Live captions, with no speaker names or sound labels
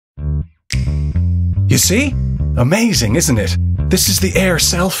You see? Amazing, isn't it? This is the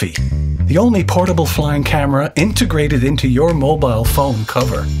AirSelfie, the only portable flying camera integrated into your mobile phone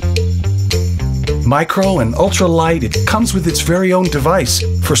cover. Micro and ultra light, it comes with its very own device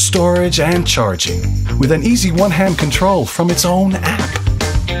for storage and charging, with an easy one-hand control from its own app.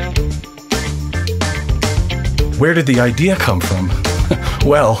 Where did the idea come from?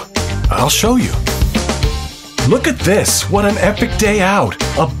 Well, I'll show you. Look at this, what an epic day out.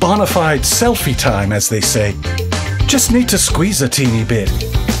 A bona fide selfie time, as they say. Just need to squeeze a teeny bit.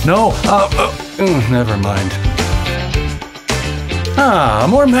 No, never mind. A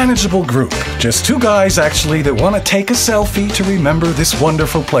more manageable group. Just two guys, actually, that want to take a selfie to remember this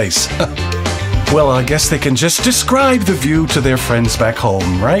wonderful place. Well, I guess they can just describe the view to their friends back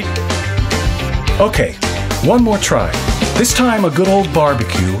home, right? Okay, one more try. This time a good old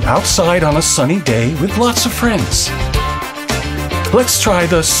barbecue outside on a sunny day with lots of friends. Let's try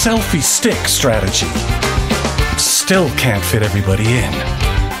the selfie stick strategy. Still can't fit everybody in.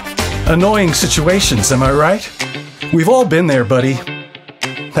 Annoying situations, am I right? We've all been there, buddy.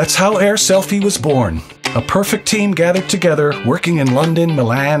 That's how AirSelfie was born. A perfect team gathered together, working in London,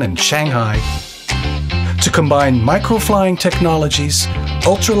 Milan, and Shanghai to combine microflying technologies,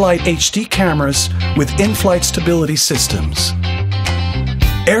 ultralight HD cameras with in-flight stability systems.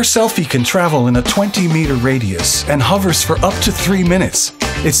 AirSelfie can travel in a 20-meter radius and hovers for up to 3 minutes.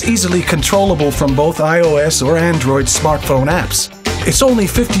 It's easily controllable from both iOS or Android smartphone apps. It's only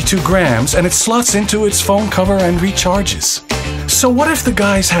 52 grams and it slots into its phone cover and recharges. So what if the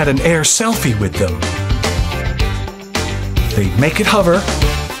guys had an AirSelfie with them? They'd make it hover,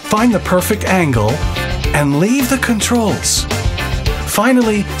 find the perfect angle, and leave the controls.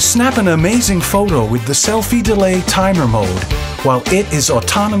 Finally, snap an amazing photo with the selfie delay timer mode while it is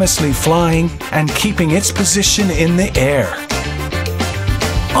autonomously flying and keeping its position in the air.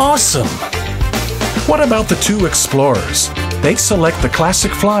 Awesome! What about the two explorers? They'd select the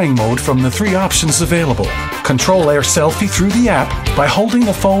classic flying mode from the 3 options available. Control AirSelfie through the app by holding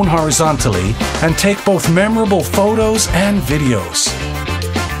the phone horizontally and take both memorable photos and videos.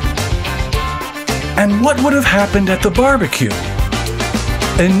 And what would have happened at the barbecue?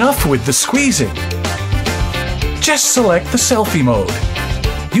 Enough with the squeezing. Just select the selfie mode.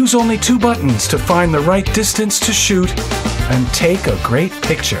 Use only 2 buttons to find the right distance to shoot and take a great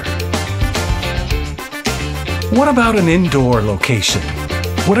picture. What about an indoor location?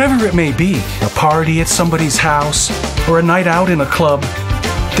 Whatever it may be, a party at somebody's house or a night out in a club,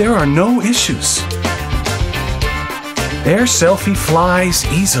 there are no issues. AirSelfie flies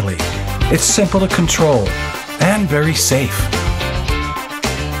easily. It's simple to control and very safe.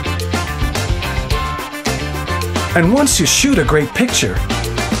 And once you shoot a great picture,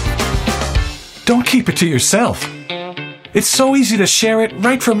 don't keep it to yourself. It's so easy to share it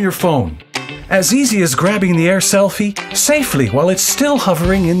right from your phone. As easy as grabbing the AirSelfie safely while it's still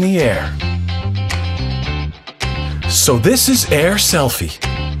hovering in the air. So this is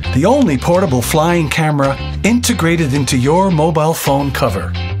AirSelfie, the only portable flying camera integrated into your mobile phone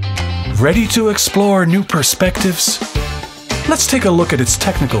cover. Ready to explore new perspectives? Let's take a look at its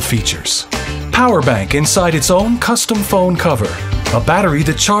technical features. Power bank inside its own custom phone cover. A battery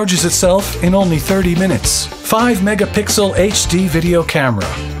that charges itself in only 30 minutes. 5-megapixel HD video camera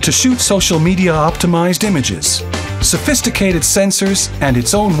to shoot social media optimized images. Sophisticated sensors and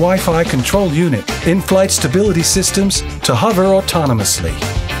its own Wi-Fi control unit. In-flight stability systems to hover autonomously.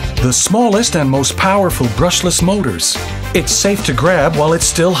 The smallest and most powerful brushless motors. It's safe to grab while it's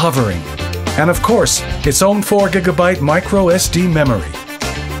still hovering. And of course, its own 4GB micro SD memory.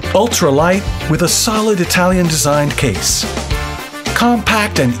 Ultra light with a solid Italian designed case.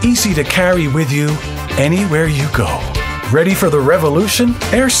 Compact and easy to carry with you anywhere you go. Ready for the revolution?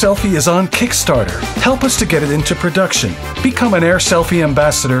 AirSelfie is on Kickstarter. Help us to get it into production. Become an AirSelfie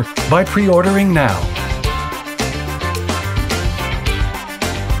ambassador by pre-ordering now.